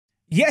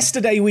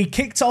Yesterday, we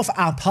kicked off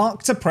our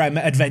Park to Prem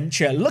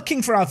adventure,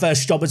 looking for our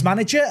first job as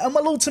manager, and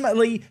while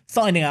ultimately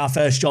finding our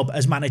first job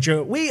as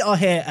manager, we are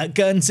here at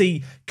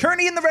Guernsey,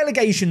 currently in the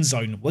relegation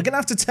zone. We're going to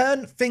have to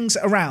turn things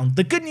around.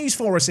 The good news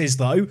for us is,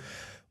 though,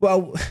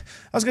 well,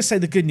 I was going to say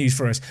the good news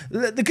for us.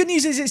 The good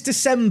news is it's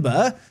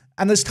December,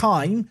 and there's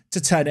time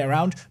to turn it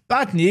around.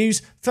 Bad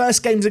news,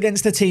 first game's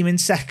against a team in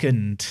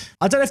second.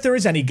 I don't know if there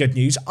is any good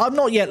news. I've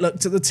not yet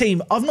looked at the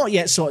team. I've not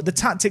yet sorted the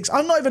tactics.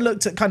 I've not even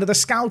looked at kind of the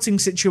scouting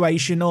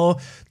situation or,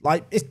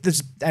 like, if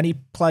there's any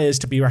players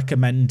to be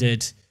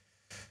recommended.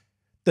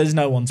 There's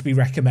no one to be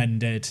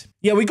recommended.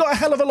 Yeah, we got a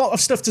hell of a lot of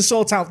stuff to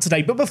sort out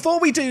today, but before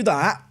we do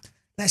that,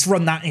 let's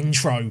run that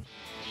intro.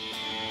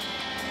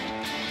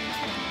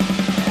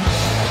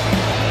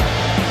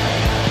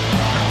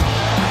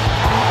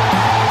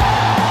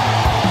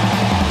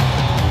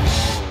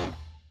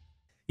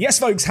 Yes,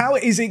 folks, how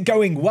is it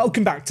going?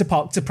 Welcome back to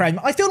Park to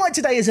Prem. I feel like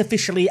today is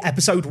officially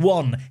episode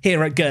 1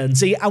 here at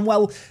Guernsey, and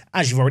well,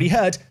 as you've already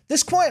heard,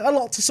 there's quite a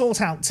lot to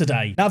sort out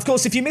today. Now, of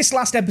course, if you missed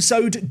last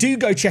episode, do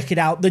go check it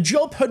out. The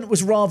job hunt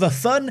was rather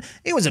fun,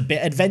 it was a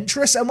bit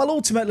adventurous, and well,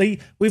 ultimately,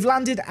 we've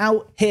landed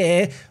out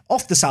here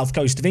off the south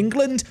coast of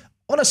England,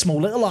 on a small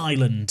little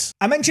island.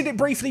 I mentioned it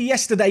briefly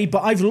yesterday,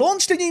 but I've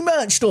launched a new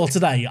merch store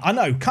today. I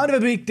know, kind of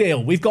a big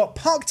deal. We've got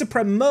Park to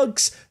Prem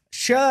mugs,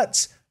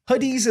 shirts,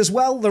 hoodies as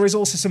well. There is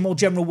also some more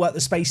general work the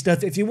space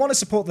stuff. If you want to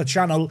support the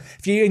channel,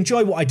 if you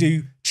enjoy what I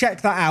do,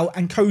 check that out.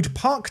 And code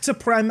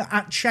PARK2PREM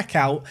at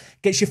checkout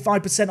gets you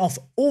 5% off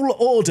all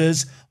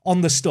orders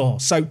on the store.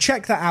 So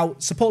check that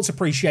out. Support's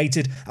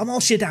appreciated. And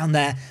whilst you're down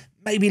there,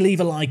 maybe leave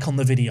a like on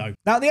the video.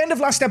 Now, at the end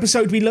of last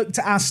episode, we looked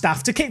at our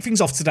staff. To kick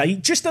things off today,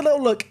 just a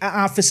little look at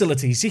our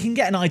facilities so you can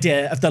get an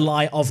idea of the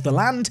lie of the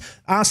land.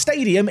 Our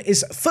stadium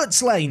is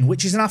Foots Lane,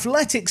 which is an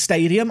athletic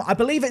stadium. I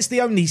believe it's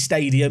the only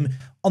stadium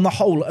on the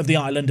whole of the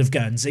island of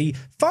Guernsey.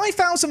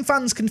 5,000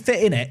 fans can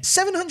fit in it,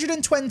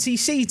 720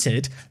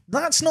 seated.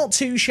 That's not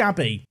too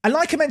shabby. And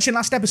like I mentioned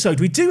last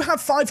episode, we do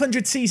have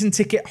 500 season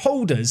ticket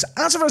holders.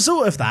 As a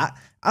result of that,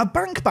 our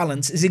bank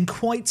balance is in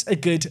quite a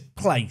good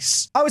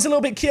place. I was a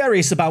little bit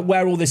curious about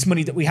where all this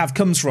money that we have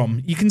comes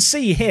from. You can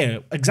see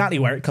here exactly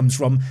where it comes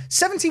from.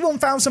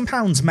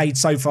 £71,000 made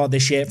so far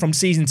this year from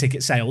season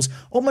ticket sales,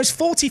 almost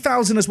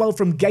 40,000 as well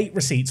from gate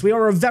receipts. We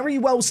are a very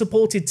well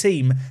supported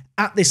team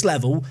at this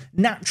level.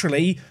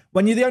 Naturally,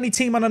 when you're the only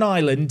team on an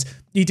island,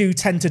 you do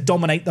tend to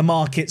dominate the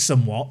market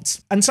somewhat.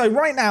 And so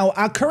right now,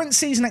 our current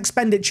season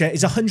expenditure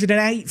is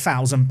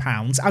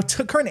 £108,000.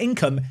 Our current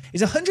income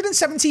is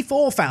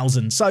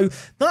 £174,000. So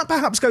that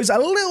perhaps goes a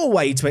little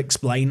way to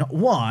explain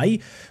why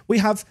we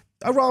have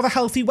a rather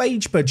healthy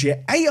wage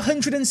budget,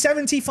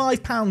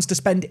 £875 to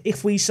spend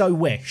if we so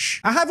wish.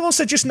 I have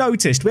also just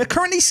noticed we're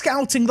currently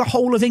scouting the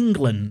whole of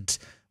England,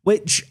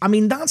 which, I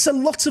mean, that's a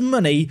lot of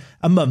money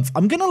a month.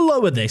 I'm going to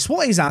lower this.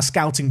 What is our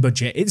scouting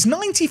budget? It's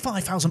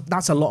 £95,000.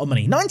 That's a lot of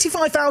money.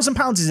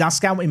 £95,000 is our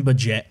scouting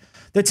budget.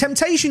 The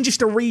temptation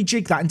just to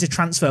rejig that into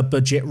transfer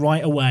budget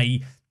right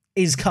away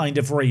is kind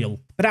of real.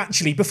 But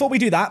actually, before we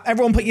do that,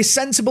 everyone put your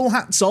sensible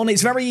hats on.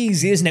 It's very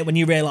easy, isn't it, when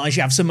you realise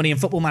you have some money in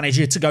Football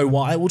Manager to go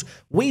wild?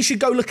 We should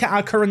go look at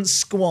our current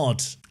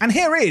squad. And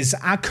here is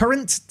our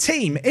current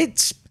team.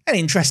 It's an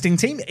interesting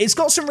team. It's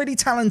got some really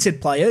talented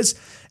players.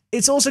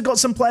 It's also got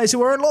some players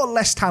who are a lot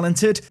less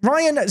talented.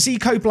 Ryan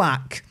Zico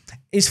Black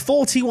is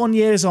 41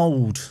 years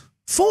old.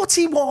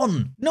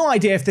 41! No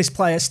idea if this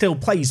player still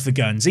plays for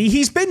Guernsey.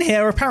 He's been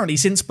here apparently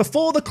since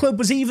before the club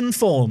was even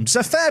formed.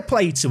 So fair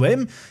play to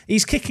him.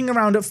 He's kicking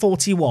around at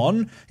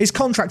 41. His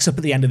contract's up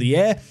at the end of the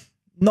year.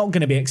 Not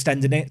going to be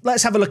extending it.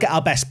 Let's have a look at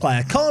our best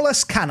player,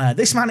 Carlos Canna.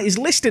 This man is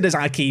listed as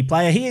our key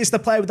player. He is the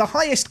player with the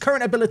highest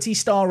current ability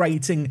star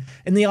rating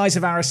in the eyes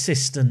of our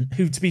assistant,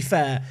 who, to be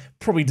fair,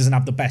 probably doesn't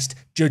have the best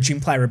judging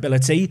player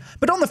ability.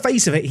 But on the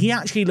face of it, he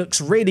actually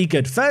looks really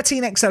good.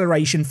 13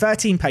 acceleration,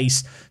 13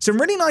 pace, some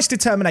really nice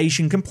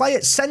determination, can play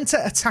at centre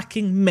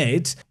attacking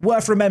mid.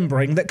 Worth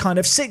remembering that kind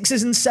of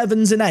 6s and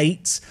 7s and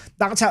 8s,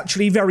 that's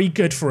actually very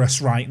good for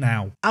us right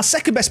now. Our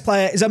second best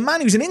player is a man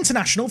who's an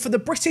international for the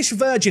British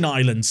Virgin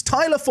Islands,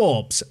 Tyler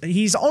Forbes.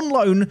 He's on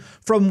loan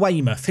from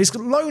Weymouth. His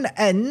loan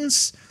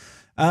ends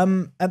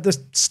at the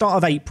start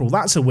of April.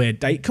 That's a weird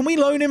date. Can we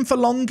loan him for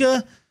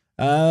longer?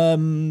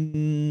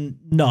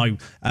 No.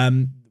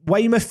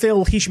 Weymouth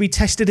feel he should be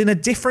tested in a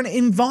different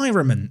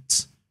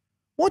environment.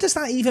 What does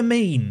that even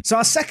mean? So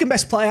our second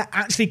best player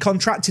actually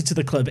contracted to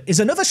the club is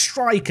another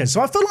striker.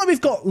 So I feel like we've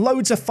got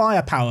loads of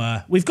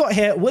firepower. We've got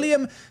here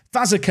William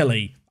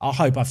Vazakali. I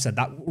hope I've said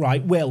that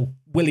right.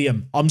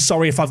 William. I'm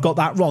sorry if I've got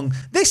that wrong.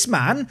 This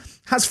man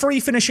has free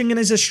finishing and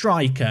is a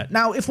striker.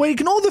 Now, if we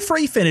ignore the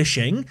free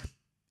finishing,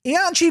 he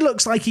actually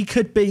looks like he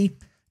could be,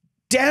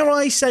 dare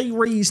I say,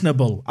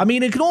 reasonable. I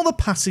mean, ignore the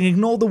passing,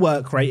 ignore the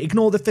work rate,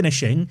 ignore the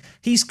finishing.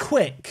 He's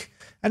quick.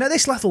 And at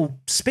this level,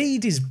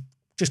 speed is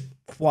just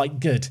quite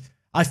good.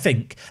 I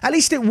think. At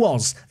least it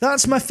was.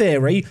 That's my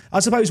theory. I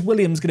suppose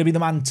William's going to be the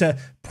man to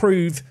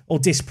prove or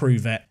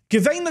disprove it.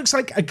 Gavain looks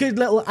like a good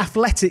little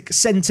athletic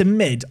centre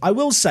mid. I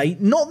will say,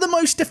 not the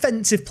most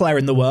defensive player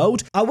in the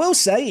world. I will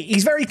say,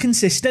 he's very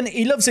consistent.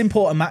 He loves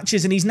important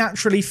matches and he's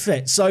naturally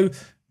fit. So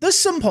there's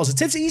some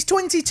positives. He's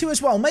 22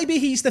 as well. Maybe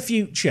he's the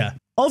future.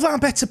 Of our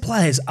better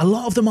players, a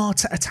lot of them are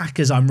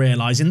attackers, I'm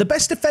realising. The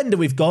best defender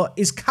we've got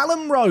is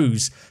Callum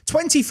Rose,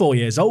 24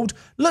 years old,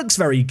 looks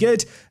very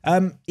good.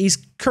 He's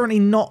currently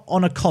not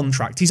on a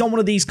contract. He's on one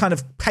of these kind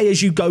of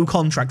pay-as-you-go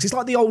contracts. It's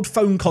like the old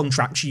phone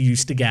contracts you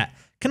used to get.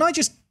 Can I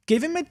just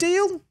give him a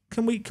deal?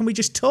 Can we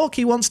just talk?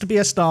 He wants to be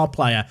a star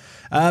player.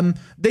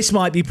 This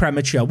might be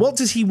premature. What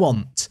does he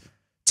want?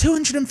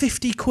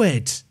 250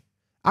 quid.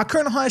 Our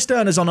current highest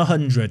earner's on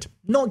 100.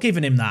 Not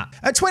giving him that.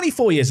 At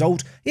 24 years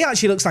old, he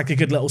actually looks like a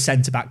good little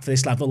centre-back for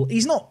this level.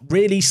 He's not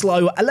really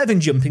slow.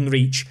 11 jumping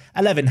reach,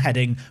 11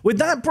 heading. With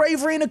that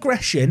bravery and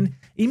aggression,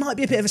 he might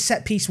be a bit of a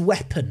set-piece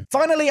weapon.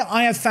 Finally,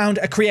 I have found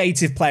a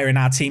creative player in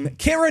our team,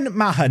 Kieran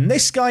Mahan.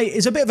 This guy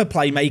is a bit of a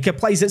playmaker,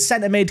 plays at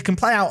centre mid, can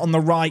play out on the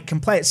right,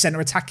 can play at centre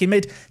attacking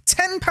mid.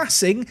 10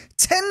 passing,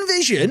 10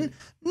 vision,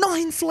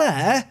 9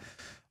 flair.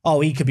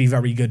 Oh, he could be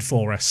very good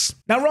for us.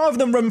 Now, rather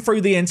than run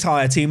through the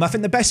entire team, I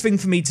think the best thing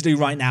for me to do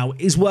right now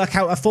is work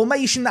out a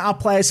formation that our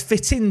players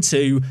fit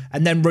into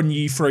and then run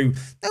you through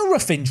a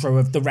rough intro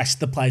of the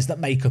rest of the players that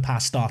make up our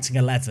starting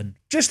 11.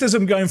 Just as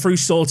I'm going through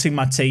sorting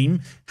my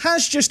team,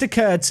 has just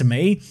occurred to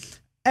me,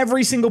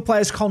 every single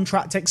player's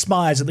contract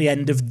expires at the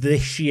end of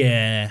this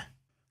year.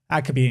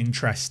 That could be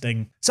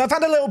interesting. So I've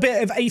had a little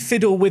bit of a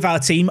fiddle with our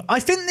team. I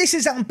think this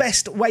is our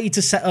best way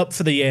to set up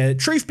for the year.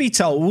 Truth be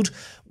told,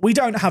 we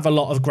don't have a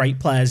lot of great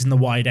players in the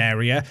wide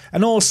area.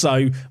 And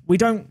also, we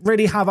don't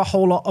really have a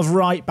whole lot of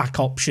right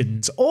back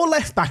options or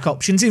left back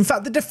options. In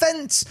fact, the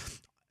defence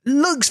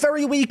looks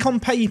very weak on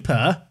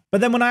paper. But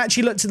then when I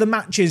actually looked at the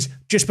matches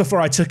just before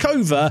I took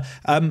over,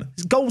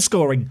 goal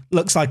scoring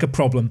looks like a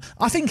problem.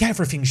 I think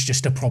everything's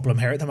just a problem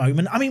here at the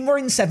moment. I mean, we're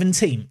in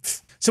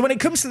 17th. So when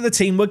it comes to the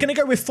team, we're going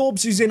to go with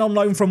Forbes, who's in on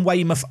loan from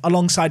Weymouth,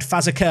 alongside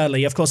Fazza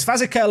Curley. Of course,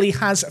 Fazza Curley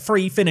has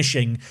free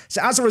finishing.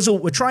 So as a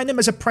result, we're trying him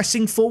as a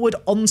pressing forward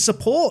on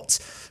support.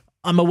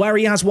 I'm aware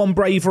he has one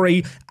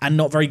bravery and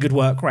not very good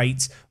work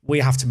rate. We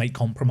have to make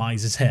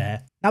compromises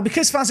here. Now,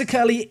 because Fazza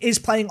Curley is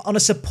playing on a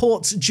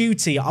support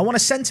duty, I want a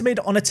centre mid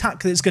on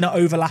attack that's going to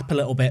overlap a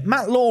little bit.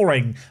 Matt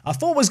Loring, I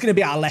thought was going to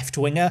be our left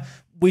winger.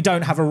 We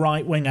don't have a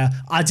right winger.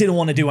 I didn't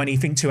want to do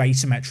anything too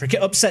asymmetric.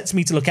 It upsets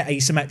me to look at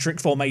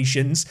asymmetric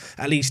formations,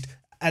 at least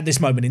at this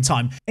moment in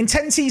time. In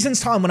 10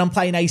 seasons' time when I'm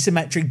playing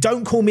asymmetric,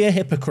 don't call me a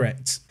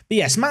hypocrite. But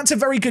yes, Matt's a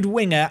very good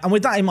winger, and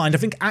with that in mind, I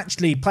think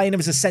actually playing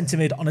him as a centre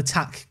mid on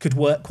attack could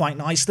work quite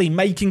nicely,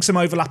 making some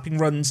overlapping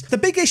runs. The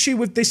big issue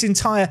with this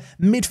entire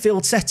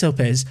midfield setup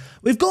is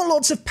we've got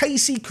lots of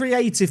pacey,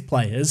 creative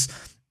players,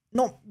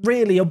 not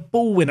really a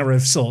ball winner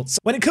of sorts.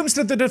 When it comes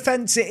to the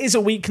defence, it is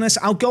a weakness.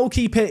 Our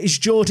goalkeeper is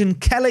Jordan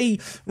Kelly.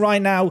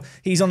 Right now,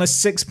 he's on a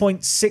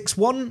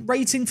 6.61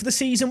 rating for the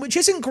season, which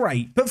isn't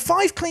great, but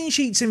 5 clean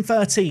sheets in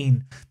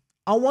 13.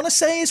 I want to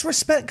say is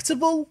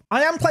respectable.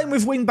 I am playing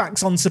with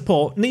wing-backs on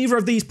support. Neither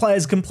of these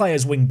players can play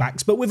as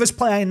wing-backs, but with us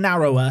playing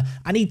narrower,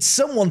 I need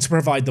someone to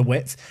provide the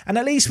width. And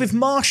at least with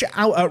Marsh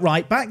out at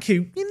right-back,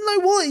 who, you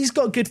know what, he's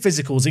got good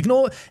physicals.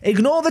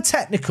 Ignore the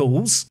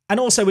technicals. And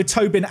also with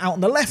Tobin out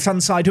on the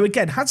left-hand side, who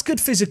again has good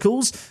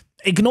physicals.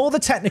 Ignore the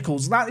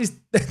technicals.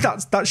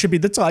 That should be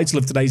the title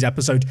of today's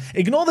episode.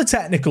 Ignore the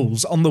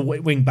technicals on the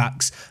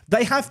wing-backs.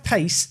 They have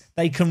pace.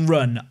 They can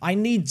run. I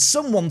need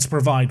someone to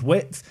provide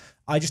width.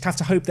 I just have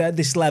to hope that at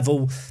this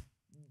level,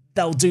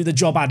 they'll do the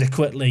job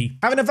adequately.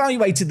 Having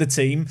evaluated the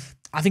team,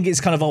 I think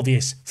it's kind of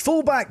obvious.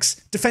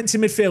 Fullbacks,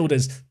 defensive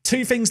midfielders,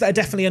 2 things that are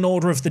definitely an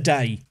order of the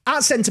day.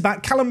 At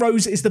centre-back, Callum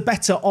Rose is the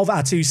better of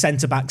our 2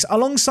 centre-backs.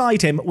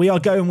 Alongside him, we are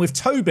going with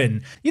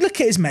Tobin. You look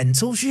at his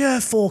mentals, yeah,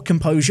 4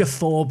 composure,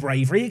 4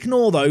 bravery,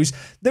 ignore those.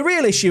 The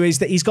real issue is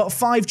that he's got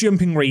 5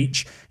 jumping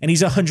reach and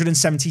he's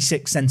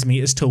 176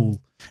 centimetres tall.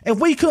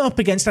 If we come up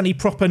against any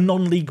proper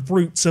non-league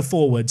brutes or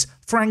forwards,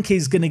 Frank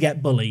is going to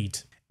get bullied.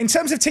 In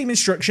terms of team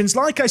instructions,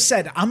 like I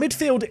said, our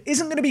midfield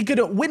isn't going to be good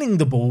at winning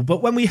the ball,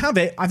 but when we have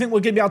it, I think we're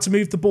going to be able to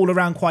move the ball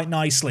around quite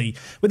nicely.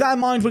 With that in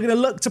mind, we're going to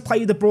look to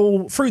play the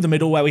ball through the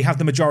middle where we have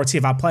the majority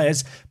of our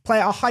players, play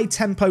at a high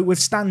tempo with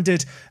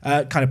standard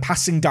kind of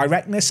passing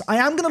directness. I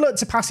am going to look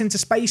to pass into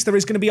space. There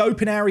is going to be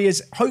open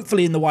areas,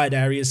 hopefully in the wide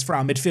areas, for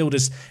our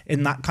midfielders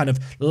in that kind of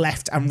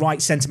left and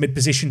right centre mid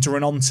position to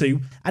run onto.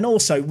 And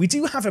also, we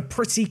do have a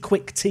pretty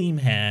quick team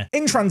here.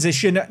 In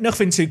transition,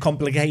 nothing too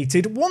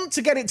complicated. Want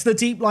to get it to the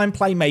deep line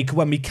playmaker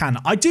when we can.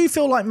 I do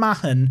feel like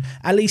Mahan,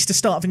 at least to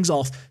start things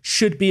off,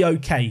 should be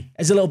okay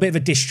as a little bit of a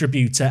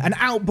distributor. An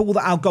out ball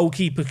that our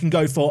goalkeeper can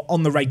go for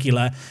on the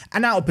regular.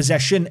 And out of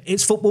possession,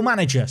 it's Football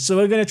Manager. So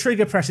we're going to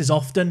trigger presses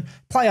often,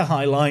 play a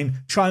high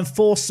line, try and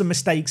force some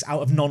mistakes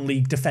out of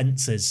non-league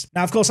defences.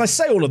 Now, of course, I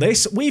say all of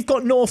this. We've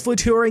got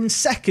Northwood who are in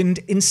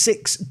second in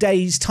 6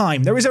 days'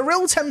 time. There is a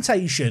real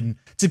temptation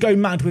to go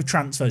mad with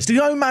transfers, to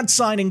go mad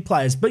signing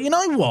players. But you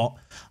know what?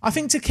 I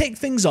think to kick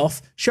things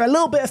off, show a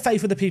little bit of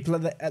faith with the people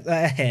that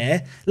are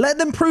here, let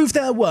them prove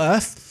their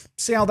worth,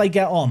 see how they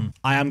get on.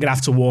 I am going to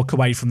have to walk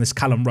away from this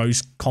Callum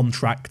Rose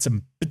contract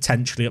and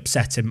potentially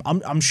upset him.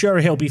 I'm sure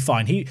he'll be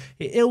fine.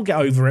 He'll get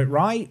over it,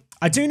 right?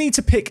 I do need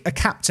to pick a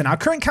captain. Our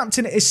current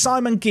captain is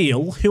Simon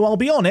Gill, who I'll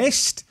be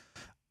honest,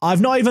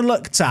 I've not even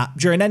looked at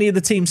during any of the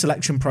team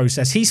selection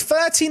process. He's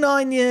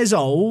 39 years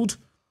old.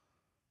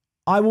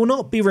 I will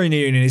not be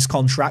renewing his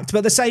contract, but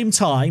at the same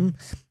time,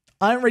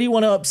 I don't really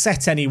want to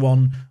upset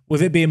anyone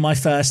with it being my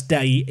first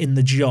day in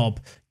the job.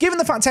 Given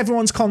the fact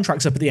everyone's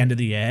contract's up at the end of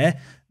the year,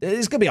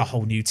 there's going to be a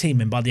whole new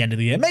team in by the end of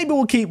the year. Maybe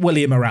we'll keep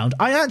William around.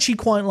 I actually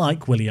quite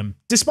like William.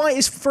 Despite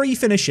his free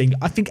finishing,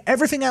 I think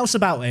everything else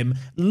about him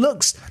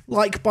looks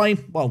like,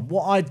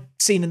 what I'd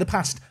seen in the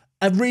past,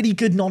 a really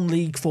good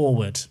non-league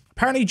forward.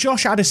 Apparently,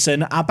 Josh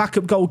Addison, our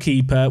backup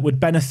goalkeeper, would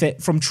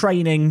benefit from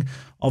training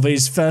of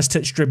his first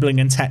touch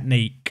dribbling and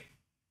technique.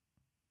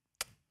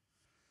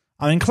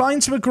 I'm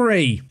inclined to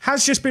agree.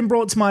 Has just been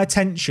brought to my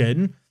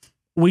attention,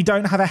 we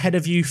don't have a head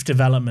of youth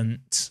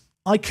development.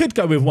 I could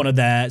go with one of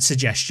their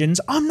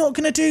suggestions. I'm not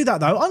going to do that,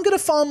 though. I'm going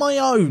to find my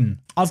own.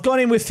 I've gone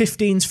in with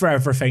 15s for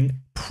everything.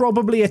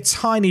 Probably a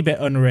tiny bit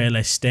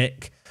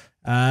unrealistic.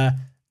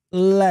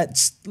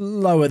 Let's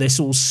lower this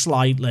all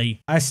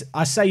slightly. I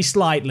say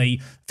slightly.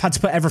 I've had to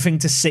put everything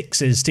to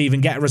 6s to even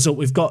get a result.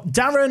 We've got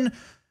Darren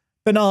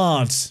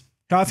Bernard,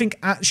 who I think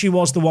actually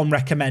was the one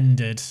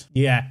recommended.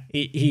 Yeah,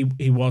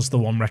 he was the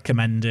one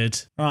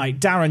recommended. All right,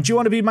 Darren, do you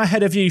want to be my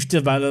head of youth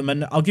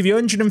development? I'll give you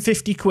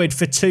 150 quid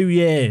for 2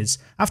 years.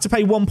 I have to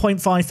pay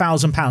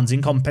 £1,500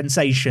 in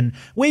compensation.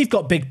 We've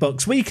got big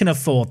bucks. We can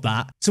afford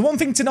that. So one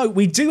thing to note,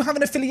 we do have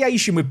an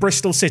affiliation with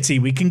Bristol City.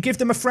 We can give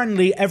them a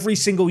friendly every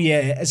single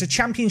year as a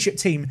championship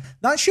team.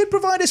 That should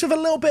provide us with a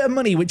little bit of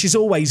money, which is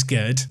always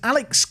good.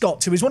 Alex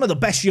Scott, who is one of the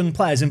best young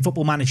players in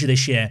Football Manager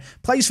this year,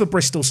 plays for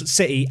Bristol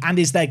City and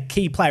is their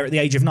key player at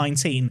the age of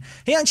 19.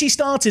 He actually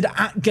started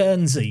at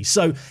Guernsey,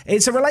 so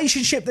it's a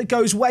relationship that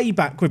goes way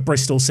back with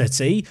Bristol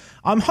City.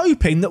 I'm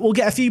hoping that we'll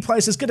get a few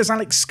players as good as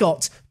Alex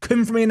Scott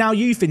come from in our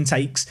youth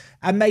intakes,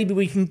 and maybe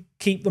we can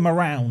keep them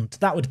around.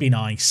 That would be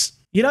nice.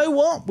 You know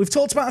what? We've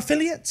talked about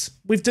affiliates.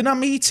 We've done our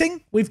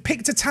meeting. We've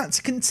picked a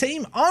tactic and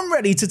team. I'm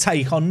ready to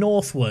take on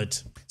Northwood.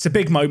 It's a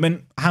big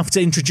moment. I have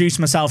to introduce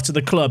myself to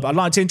the club. I'd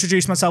like to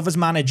introduce myself as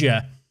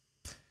manager.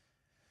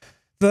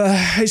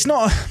 It's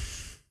not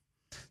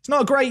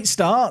a great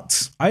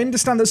start. I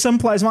understand that some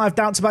players might have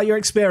doubts about your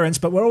experience,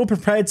 but we're all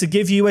prepared to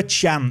give you a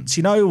chance.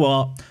 You know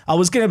what? I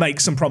was going to make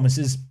some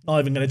promises. Not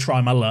even going to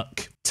try my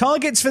luck.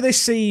 Targets for this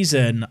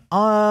season.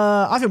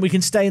 I think we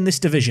can stay in this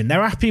division.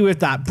 They're happy with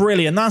that.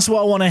 Brilliant. That's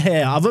what I want to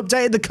hear. I've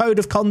updated the code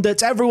of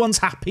conduct. Everyone's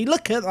happy.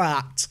 Look at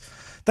that.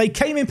 They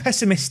came in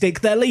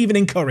pessimistic. They're leaving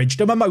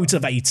encouraged. I'm a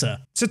motivator.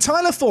 So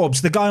Tyler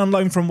Forbes, the guy on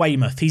loan from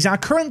Weymouth, he's our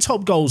current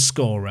top goal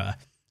scorer.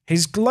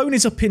 His loan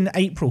is up in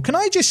April. Can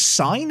I just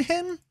sign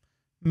him?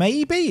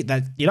 Maybe.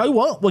 You know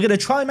what? We're going to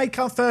try and make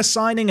our first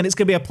signing, and it's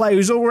going to be a player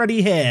who's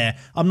already here.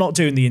 I'm not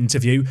doing the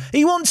interview.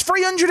 He wants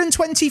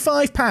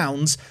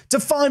 £325 to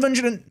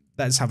 500.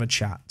 Let's have a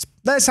chat.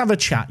 Let's have a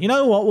chat. You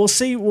know what? We'll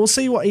see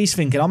what he's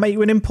thinking. I'll make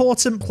you an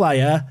important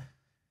player.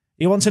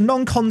 He wants a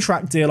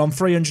non-contract deal on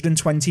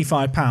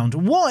 £325.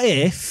 What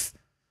if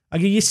I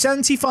give you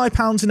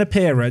 £75 an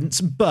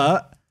appearance,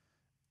 but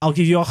I'll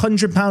give you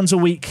 £100 a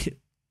week,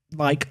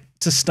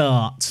 to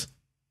start?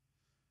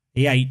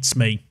 He hates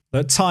me.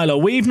 But Tyler,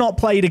 we've not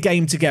played a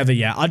game together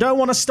yet. I don't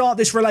want to start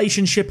this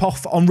relationship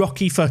off on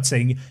rocky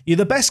footing. You're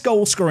the best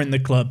goal scorer in the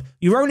club.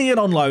 You're only in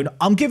on loan.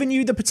 I'm giving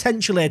you the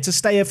potential here to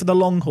stay here for the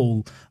long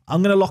haul.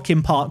 I'm going to lock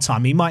in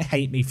part-time. He might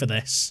hate me for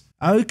this.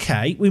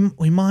 Okay,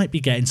 we might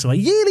be getting some. A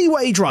yearly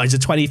wage rise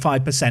of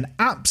 25%.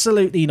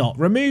 Absolutely not.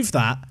 Remove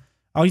that.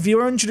 I'll give you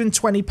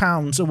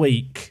 £120 a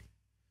week.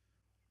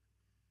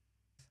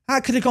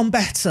 That could have gone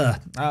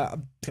better.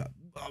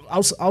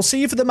 I'll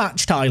see you for the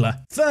match, Tyler.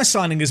 First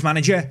signing as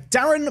manager,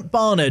 Darren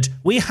Barnard.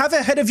 We have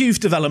a head of youth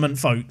development,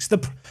 folks.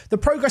 The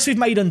progress we've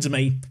made under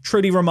me,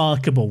 truly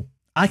remarkable.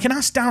 I can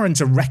ask Darren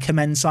to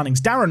recommend signings.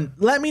 Darren,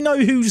 let me know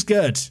who's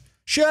good.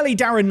 Surely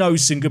Darren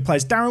knows some good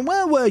players. Darren,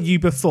 where were you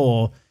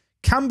before?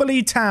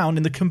 Camberley Town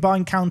in the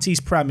Combined Counties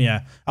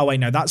Premier. Oh, wait,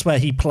 no, that's where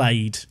he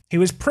played. He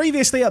was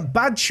previously at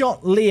Badshot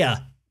Lear,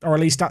 or at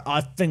least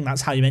I think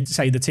that's how you meant to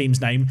say the team's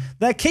name.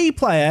 Their key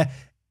player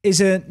is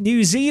a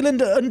New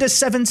Zealand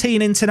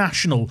under-17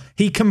 international.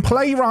 He can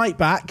play right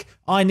back.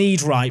 I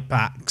need right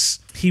backs.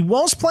 He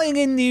was playing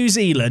in New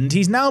Zealand.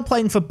 He's now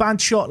playing for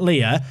Badshot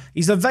Lear.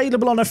 He's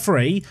available on a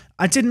free.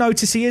 I did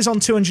notice he is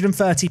on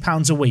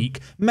 £230 a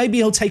week. Maybe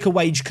he'll take a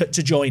wage cut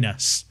to join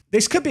us.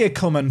 This could be a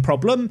common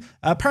problem.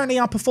 Apparently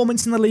our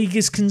performance in the league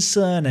is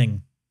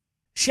concerning.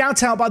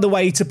 Shout out, by the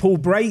way, to Paul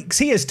Breaks.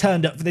 He has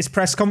turned up for this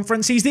press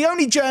conference. He's the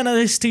only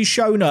journalist who's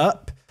shown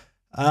up.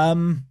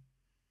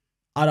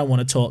 I don't want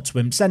to talk to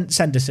him.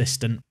 Send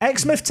assistant.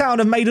 Exmouth Town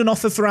have made an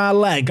offer for our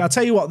leg. I'll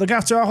tell you what, they're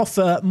going to have to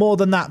offer more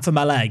than that for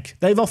my leg.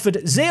 They've offered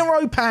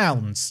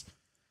 £0.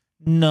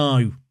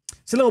 No.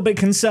 It's a little bit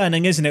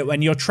concerning, isn't it,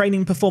 when your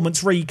training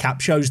performance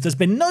recap shows there's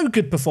been no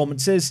good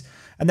performances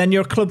and then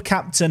your club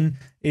captain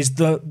is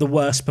the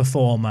worst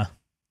performer.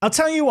 I'll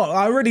tell you what,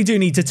 I really do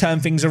need to turn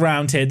things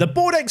around here. The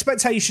board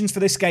expectations for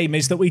this game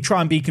is that we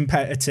try and be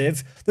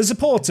competitive. The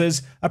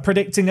supporters are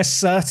predicting a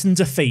certain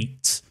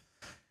defeat.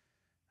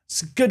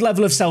 It's a good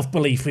level of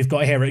self-belief we've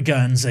got here at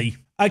Guernsey.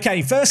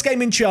 Okay, first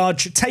game in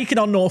charge, taking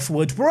on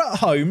Northwood. We're at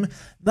home.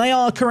 They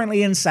are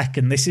currently in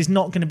second. This is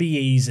not going to be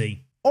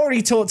easy.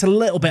 Already talked a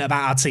little bit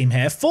about our team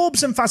here.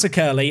 Forbes and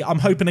Fazzakerley, I'm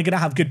hoping are going to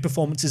have good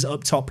performances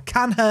up top.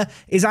 Canher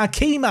is our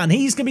key man.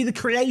 He's going to be the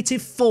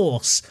creative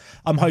force,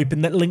 I'm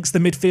hoping, that links the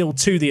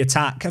midfield to the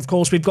attack. Of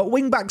course, we've got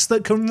wing-backs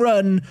that can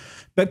run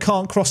but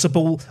can't cross a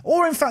ball,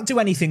 or in fact do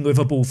anything with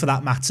a ball for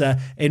that matter,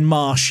 in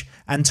Marsh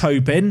and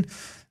Tobin.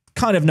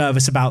 Kind of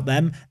nervous about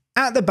them.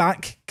 At the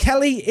back,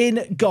 Kelly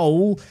in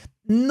goal.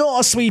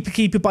 Not a sweeper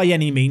keeper by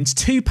any means.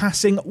 2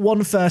 passing,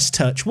 1 first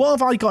touch. What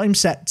have I got him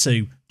set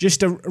to?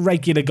 Just a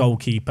regular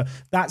goalkeeper.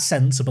 That's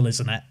sensible,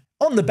 isn't it?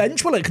 On the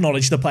bench, we'll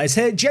acknowledge the players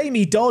here.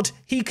 Jamie Dodd,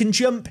 he can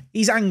jump,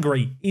 he's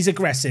angry, he's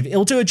aggressive.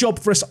 He'll do a job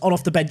for us on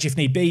off the bench if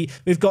need be.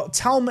 We've got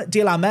Talm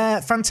de la Mer,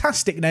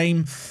 fantastic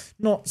name.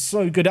 Not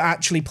so good at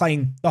actually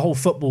playing the whole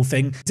football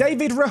thing.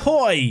 David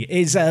Rajoy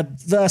is a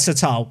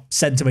versatile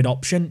centre mid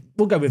option.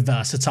 We'll go with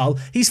versatile.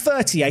 He's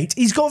 38.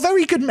 He's got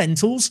very good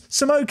mentals,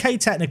 some okay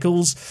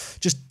technicals,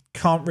 just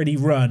can't really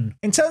run.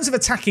 In terms of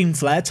attacking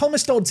flair,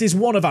 Thomas Dodds is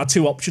one of our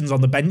 2 options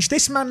on the bench.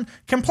 This man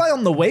can play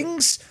on the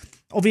wings.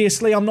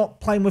 Obviously, I'm not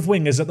playing with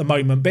wingers at the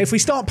moment, but if we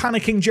start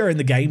panicking during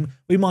the game,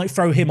 we might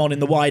throw him on in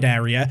the wide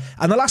area.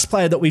 And the last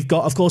player that we've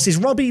got, of course, is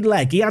Robbie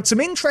Legg. He had some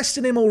interest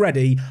in him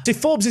already.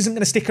 If Forbes isn't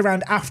going to stick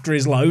around after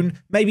his loan,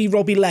 maybe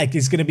Robbie Legg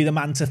is going to be the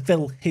man to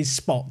fill his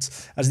spot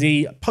as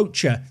the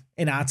poacher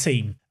in our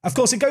team. Of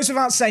course, it goes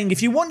without saying,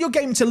 if you want your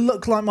game to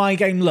look like my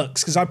game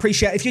looks, because I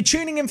appreciate if you're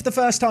tuning in for the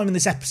first time in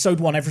this episode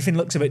 1, everything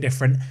looks a bit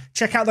different,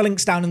 check out the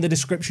links down in the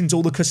description to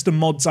all the custom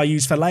mods I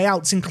use for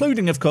layouts,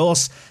 including, of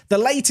course, the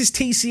latest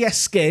TCS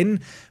skin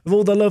with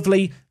all the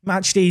lovely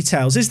match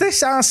details. Is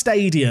this our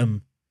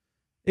stadium?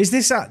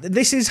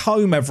 This is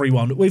home,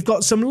 everyone. We've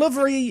got some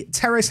lovely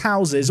terrace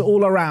houses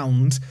all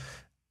around,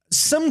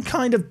 some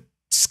kind of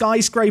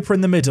skyscraper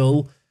in the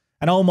middle.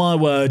 And oh my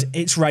word,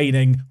 it's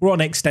raining. We're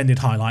on extended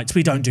highlights.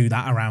 We don't do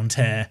that around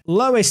here.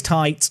 Lowest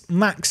height,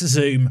 max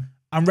zoom.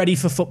 I'm ready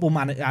for football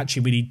manager.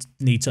 Actually, we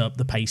need to up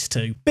the pace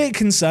too. Bit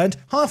concerned.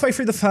 Halfway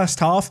through the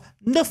first half,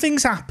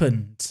 nothing's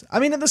happened.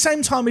 I mean, at the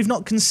same time, we've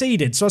not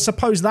conceded, so I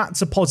suppose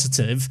that's a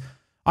positive.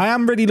 I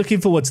am really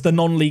looking forward to the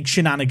non-league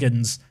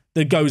shenanigans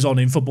that goes on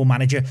in Football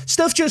Manager.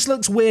 Stuff just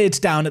looks weird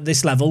down at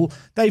this level.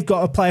 They've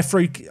got a player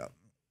through...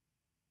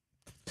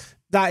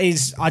 That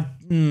is, I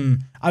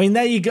mean,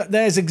 there you go.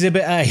 There's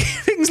Exhibit A.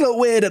 Things look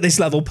weird at this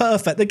level.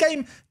 Perfect.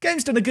 The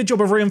game's done a good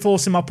job of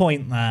reinforcing my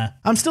point there.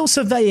 I'm still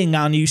surveying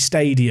our new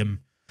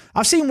stadium.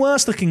 I've seen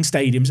worse looking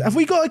stadiums. Have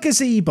we got a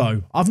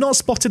gazebo? I've not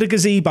spotted a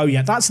gazebo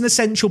yet. That's an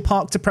essential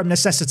Park to Prem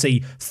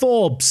necessity.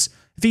 Forbes,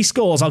 if he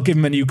scores, I'll give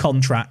him a new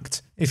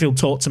contract. If he'll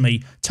talk to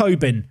me.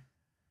 Tobin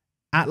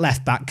at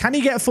left back. Can he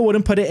get forward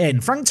and put it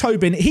in? Frank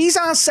Tobin, he's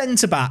our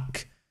centre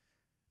back.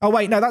 Oh,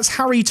 wait, no, that's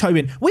Harry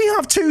Tobin. We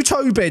have 2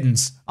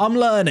 Tobins. I'm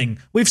learning.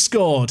 We've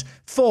scored.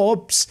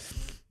 Forbes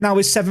now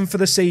is 7th for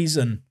the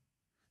season.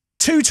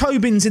 2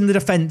 Tobins in the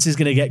defence is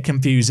going to get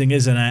confusing,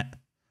 isn't it?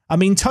 I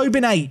mean,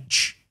 Tobin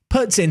H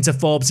puts into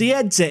Forbes. He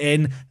heads it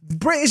in.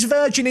 British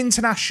Virgin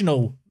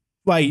International.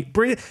 Wait,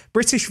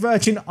 British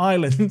Virgin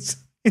Islands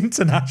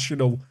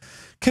International.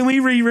 Can we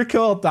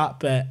re-record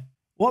that bit?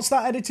 What's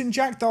that editing,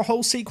 Jack? The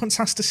whole sequence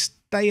has to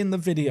stay in the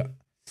video.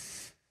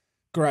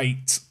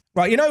 Great.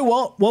 Right, you know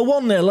what? We're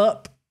 1-0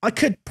 up. I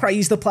could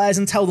praise the players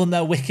and tell them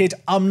they're wicked.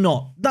 I'm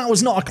not. That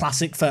was not a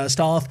classic first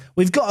half.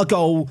 We've got a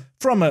goal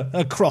from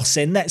a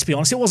cross-in. Let's be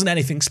honest, it wasn't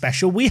anything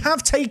special. We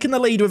have taken the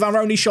lead with our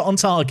only shot on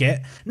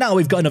target. Now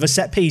we've got another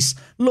set piece.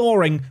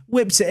 Loring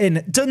whips it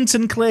in.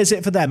 Dunton clears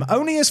it for them.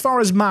 Only as far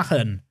as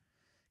Mahan.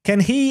 Can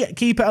he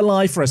keep it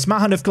alive for us?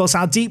 Mahan, of course,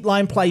 our deep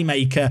line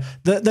playmaker.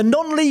 The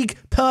non-league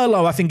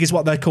Perlo, I think is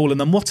what they're calling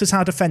them. What is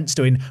our defence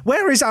doing?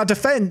 Where is our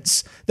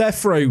defence? They're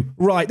through.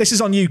 Right, this is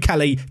on you,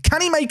 Kelly.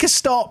 Can he make a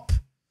stop?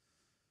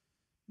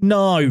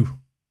 No.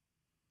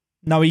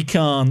 No, he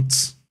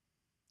can't.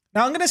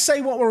 Now, I'm going to say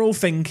what we're all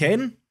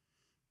thinking.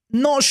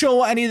 Not sure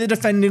what any of the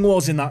defending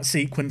was in that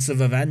sequence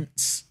of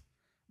events.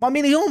 I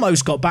mean, he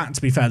almost got back,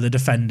 to be fair, the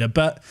defender,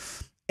 but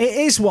it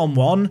is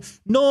 1-1.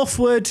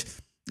 Northwood...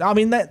 I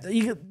mean,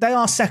 they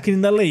are second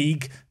in the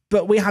league,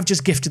 but we have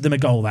just gifted them a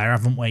goal there,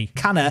 haven't we?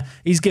 Canner,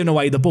 he's given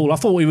away the ball. I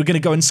thought we were going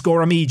to go and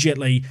score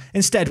immediately.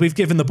 Instead, we've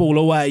given the ball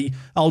away.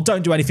 Oh,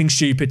 don't do anything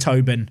stupid,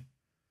 Tobin.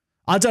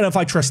 I don't know if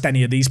I trust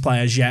any of these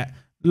players yet.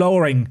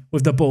 Loring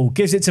with the ball,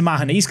 gives it to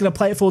Mahan. He's going to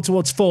play it forward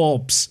towards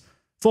Forbes.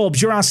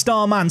 Forbes, you're our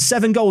star man.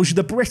 7 goals. You're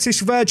the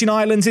British Virgin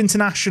Islands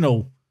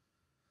International.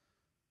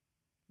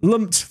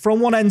 Lumped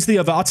from one end to the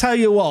other. I'll tell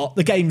you what,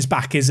 the game's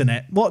back, isn't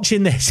it?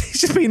 Watching this,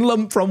 it's just been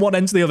lumped from one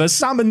end to the other.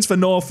 Salmons for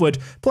Northwood.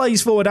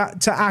 Plays forward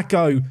to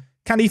Akko.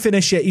 Can he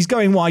finish it? He's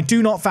going wide.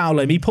 Do not foul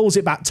him. He pulls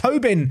it back.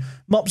 Tobin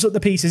mops up the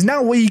pieces.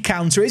 Now we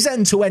counter. It's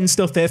end-to-end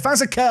stuff here.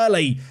 Fazza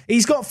Curley.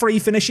 He's got free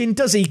finishing.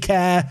 Does he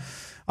care?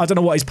 I don't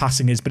know what his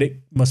passing is, but it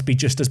must be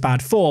just as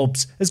bad.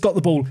 Forbes has got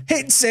the ball.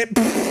 Hits it.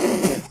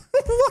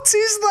 What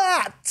is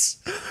that?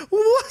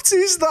 What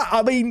is that?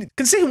 I mean,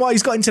 considering why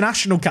he's got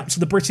international caps for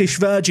the British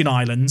Virgin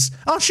Islands,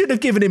 I should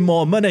have given him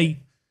more money.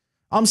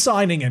 I'm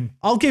signing him.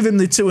 I'll give him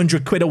the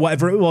 200 quid or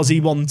whatever it was he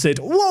wanted.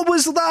 What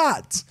was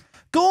that?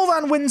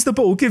 Gorvan wins the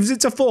ball, gives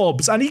it to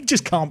Forbes, and he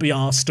just can't be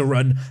arsed to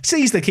run.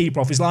 Sees the keeper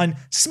off his line,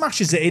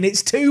 smashes it in.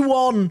 It's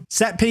 2-1.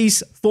 Set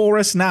piece for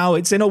us now.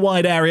 It's in a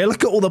wide area.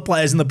 Look at all the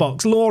players in the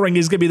box. Loring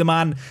is going to be the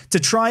man to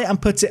try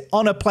and put it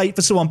on a plate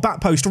for someone.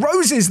 Back post.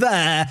 Rose is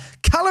there.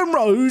 Callum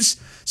Rose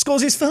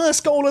scores his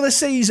first goal of the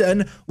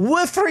season.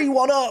 We're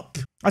 3-1 up.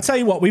 I tell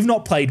you what, we've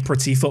not played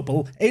pretty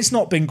football. It's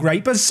not been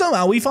great, but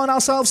somehow we find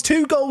ourselves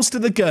 2 goals to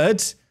the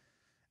good.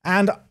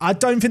 And I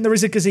don't think there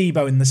is a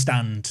gazebo in the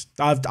stand.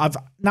 I've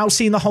now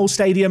seen the whole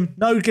stadium.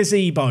 No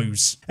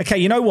gazebos. Okay,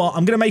 you know what?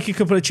 I'm going to make a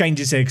couple of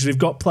changes here because we've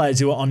got players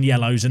who are on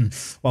yellows and,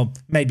 well,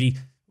 maybe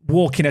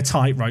walking a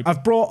tightrope.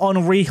 I've brought on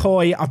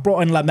Rihoy. I've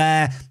brought in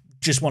Lemaire.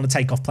 Just want to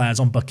take off players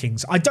on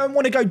bookings. I don't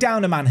want to go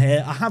down a man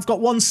here. I have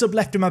got 1 sub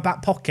left in my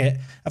back pocket.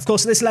 Of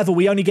course, at this level,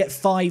 we only get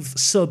 5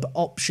 sub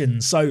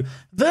options. So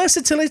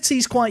versatility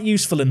is quite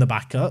useful in the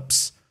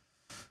backups.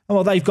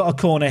 Well, they've got a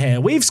corner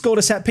here. We've scored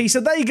a set piece.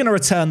 Are they going to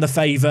return the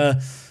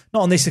favour?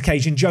 Not on this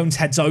occasion. Jones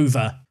heads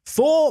over.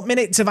 4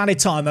 minutes of added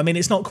time. I mean,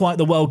 it's not quite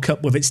the World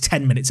Cup with its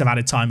 10 minutes of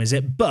added time, is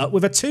it? But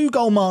with a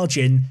 2-goal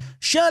margin,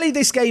 surely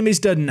this game is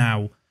done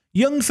now.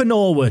 Young for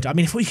Norwood. I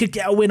mean, if we could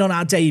get a win on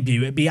our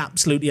debut, it'd be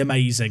absolutely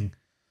amazing.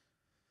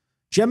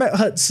 Jemmett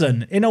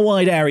Hudson in a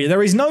wide area.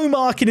 There is no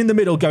marking in the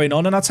middle going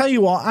on. And I'll tell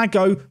you what,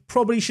 Aggo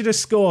probably should have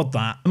scored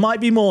that. There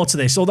might be more to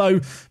this, although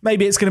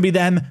maybe it's going to be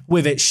them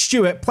with it.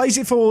 Stewart plays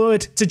it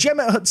forward to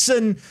Jemmett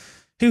Hudson,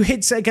 who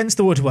hits it against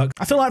the woodwork.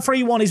 I feel like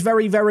 3-1 is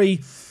very, very,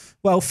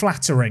 well,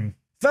 flattering.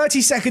 30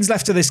 seconds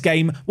left of this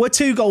game. We're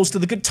 2 goals to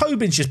the good.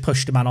 Tobin's just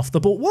pushed a man off the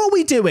ball. What are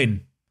we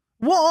doing?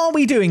 What are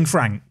we doing,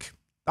 Frank?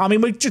 I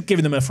mean, we're just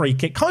giving them a free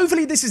kick.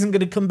 Hopefully this isn't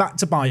going to come back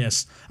to bite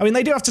us. I mean,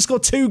 they do have to score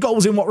 2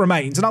 goals in what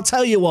remains. And I'll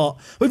tell you what,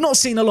 we've not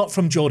seen a lot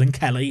from Jordan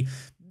Kelly.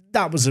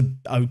 That was an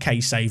okay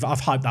save.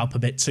 I've hyped that up a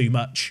bit too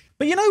much.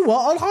 But you know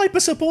what? I'll hype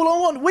us up all I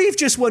want. We've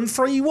just won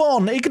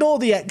 3-1. Ignore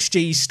the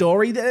XG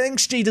story. The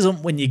XG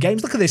doesn't win you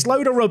games. Look at this.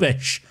 Load of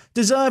rubbish.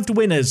 Deserved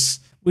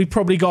winners. We've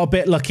probably got a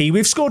bit lucky.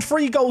 We've scored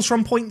 3 goals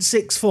from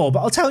 0.64. But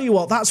I'll tell you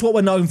what, that's what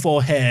we're known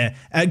for here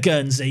at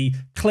Guernsey.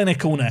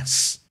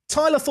 Clinicalness.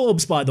 Tyler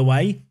Forbes, by the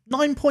way,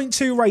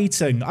 9.2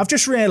 rating. I've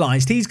just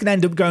realised he's going to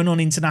end up going on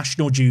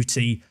international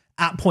duty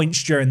at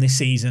points during this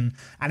season,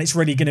 and it's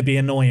really going to be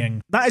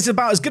annoying. That is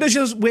about as good as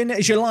a win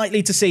as you're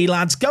likely to see,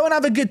 lads. Go and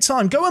have a good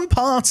time. Go and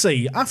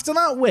party. After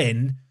that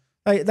win,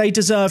 they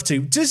deserve to.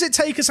 Does it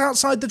take us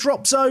outside the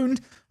drop zone?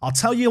 I'll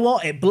tell you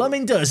what, it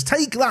blooming does.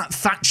 Take that,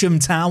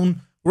 Thatcham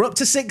Town. We're up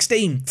to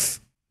 16th.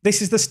 This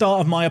is the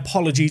start of my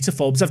apology to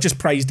Forbes. I've just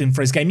praised him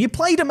for his game. You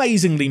played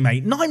amazingly,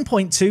 mate.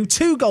 9.2,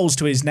 2 goals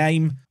to his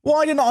name.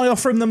 Why didn't I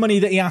offer him the money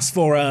that he asked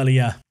for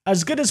earlier?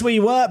 As good as we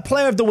were,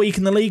 player of the week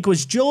in the league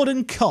was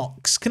Jordan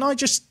Cox. Can I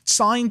just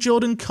sign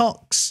Jordan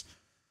Cox?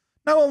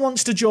 No one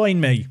wants to join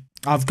me.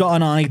 I've got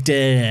an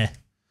idea.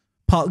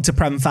 Park to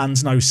Prem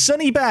fans know.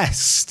 Sonny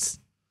Best.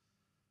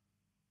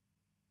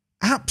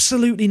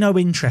 Absolutely no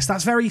interest.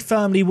 That's very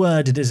firmly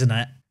worded, isn't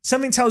it?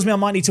 Something tells me I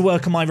might need to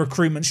work on my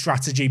recruitment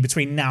strategy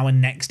between now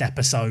and next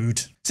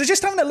episode. So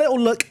just having a little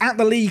look at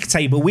the league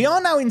table, we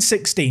are now in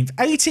 16th,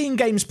 18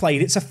 games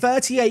played. It's a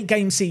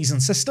 38-game season,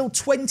 so still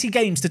 20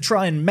 games to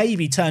try and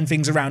maybe turn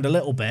things around a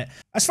little bit.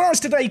 As far as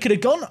today could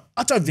have gone,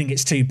 I don't think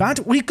it's too bad.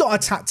 We've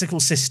got a tactical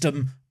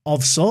system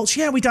of sorts.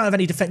 Yeah, we don't have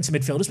any defensive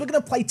midfielders. We're going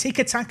to play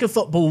tiki-taka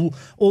football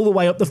all the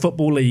way up the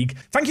Football League.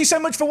 Thank you so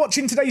much for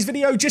watching today's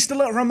video. Just a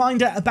little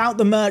reminder about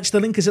the merch.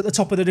 The link is at the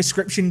top of the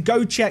description.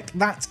 Go check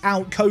that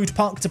out. Code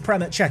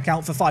PARK2PREM at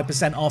checkout for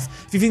 5%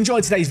 off. If you've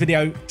enjoyed today's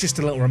video, just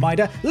a little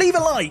reminder, leave a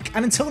like.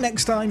 And until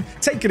next time,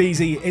 take it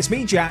easy. It's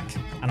me, Jack,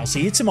 and I'll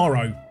see you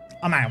tomorrow.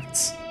 I'm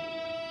out.